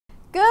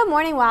Good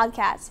morning,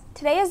 Wildcats.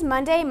 Today is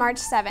Monday, March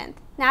 7th,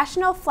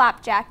 National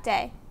Flapjack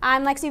Day.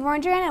 I'm Lexi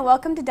Vorndran and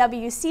welcome to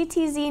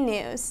WCTZ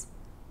News.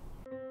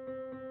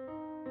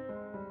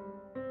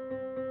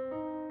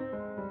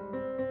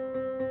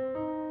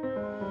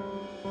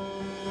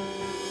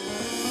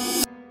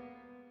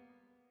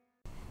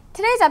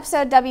 Today's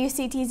episode of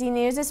WCTZ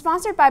News is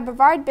sponsored by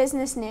Brevard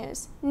Business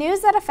News,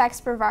 news that affects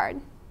Brevard.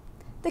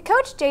 The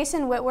Coach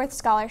Jason Whitworth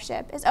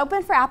Scholarship is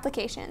open for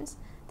applications.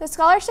 The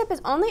scholarship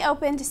is only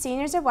open to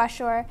seniors of West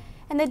Shore,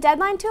 and the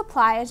deadline to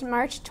apply is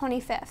March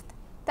 25th.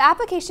 The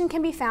application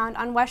can be found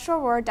on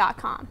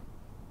westshoreroar.com.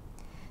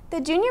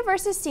 The Junior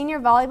versus Senior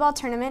Volleyball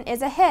Tournament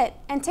is a hit,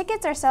 and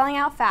tickets are selling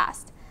out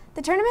fast.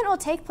 The tournament will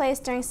take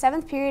place during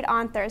 7th period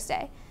on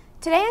Thursday.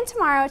 Today and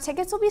tomorrow,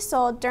 tickets will be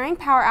sold during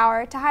Power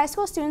Hour to high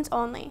school students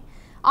only.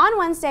 On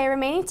Wednesday,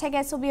 remaining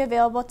tickets will be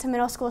available to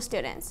middle school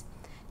students.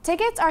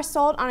 Tickets are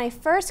sold on a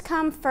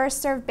first-come,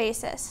 first-served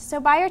basis, so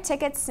buy your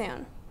tickets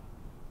soon.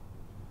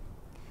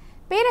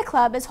 Beta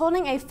Club is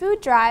holding a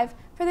food drive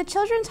for the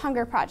Children's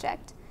Hunger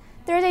Project.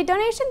 There is a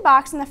donation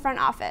box in the front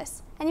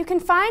office, and you can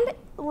find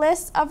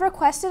lists of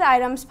requested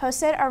items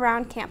posted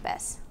around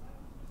campus.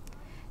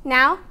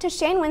 Now, to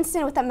Shane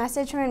Winston with a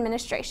message from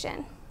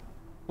administration.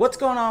 What's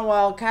going on,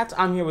 Wildcats?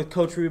 I'm here with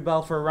Coach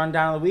Rebel for a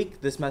rundown of the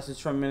week. This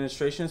message from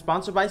administration is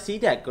sponsored by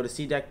CDEC. Go to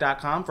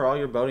cdec.com for all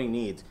your boating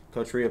needs.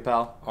 Coach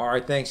Rebel. All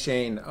right, thanks,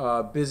 Shane.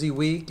 Busy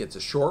week. It's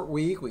a short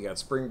week. We got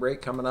spring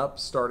break coming up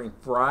starting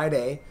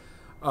Friday,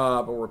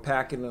 but we're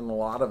packing in a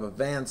lot of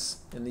events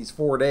in these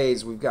 4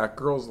 days. We've got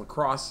girls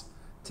lacrosse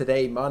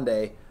today,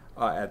 Monday,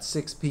 at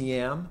 6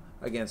 p.m.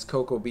 against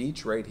Cocoa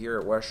Beach right here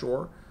at West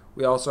Shore.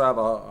 We also have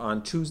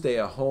on Tuesday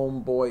a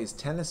home boys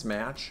tennis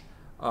match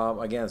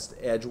against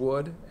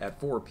Edgewood at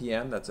 4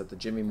 p.m. That's at the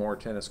Jimmy Moore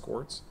Tennis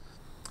Courts.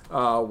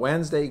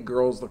 Wednesday,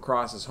 girls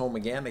lacrosse is home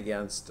again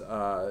against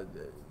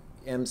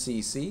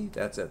MCC.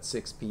 That's at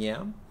 6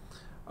 p.m.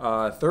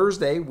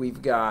 Thursday,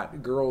 we've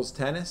got girls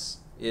tennis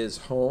is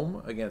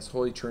home against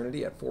Holy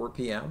Trinity at 4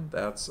 p.m.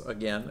 That's,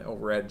 again,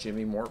 over at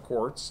Jimmy Moore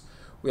Courts.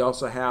 We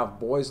also have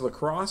boys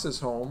lacrosse is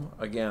home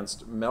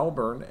against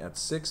Melbourne at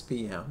 6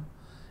 p.m.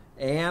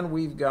 And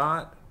we've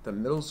got the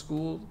middle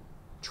school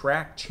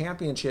track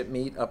championship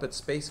meet up at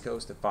Space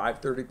Coast at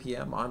 5:30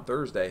 p.m. on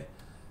Thursday.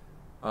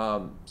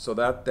 So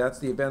that's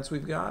the events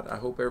we've got. I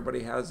hope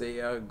everybody has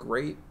a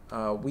great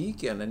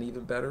week and an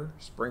even better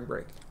spring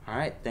break. All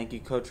right. Thank you,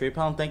 Coach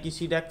Rebel, and thank you,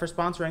 CDEC, for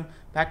sponsoring.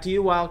 Back to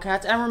you,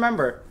 Wildcats. And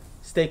remember,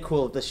 stay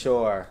cool at the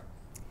shore.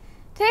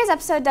 Today's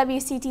episode of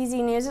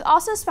WCTZ News is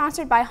also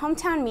sponsored by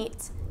Hometown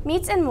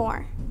Meets and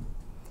More.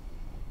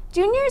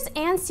 Juniors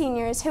and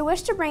seniors who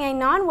wish to bring a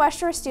non-West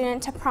Shore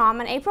student to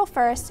prom on April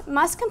 1st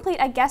must complete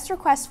a guest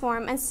request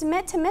form and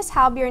submit to Ms.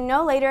 Halbier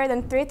no later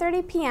than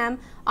 3:30 p.m.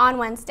 on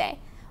Wednesday.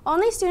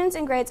 Only students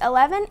in grades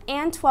 11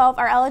 and 12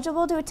 are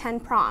eligible to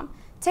attend prom.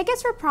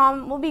 Tickets for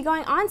prom will be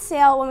going on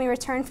sale when we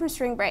return from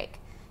spring break.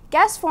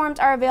 Guest forms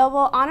are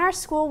available on our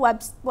school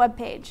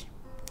webpage.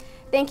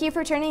 Thank you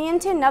for tuning in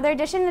to another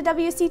edition of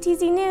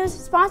WCTZ News,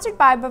 sponsored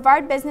by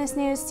Brevard Business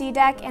News,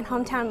 CDEC, and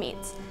Hometown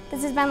Meets.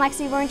 This has been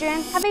Lexi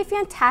Vorndran. Have a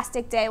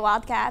fantastic day,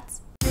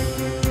 Wildcats.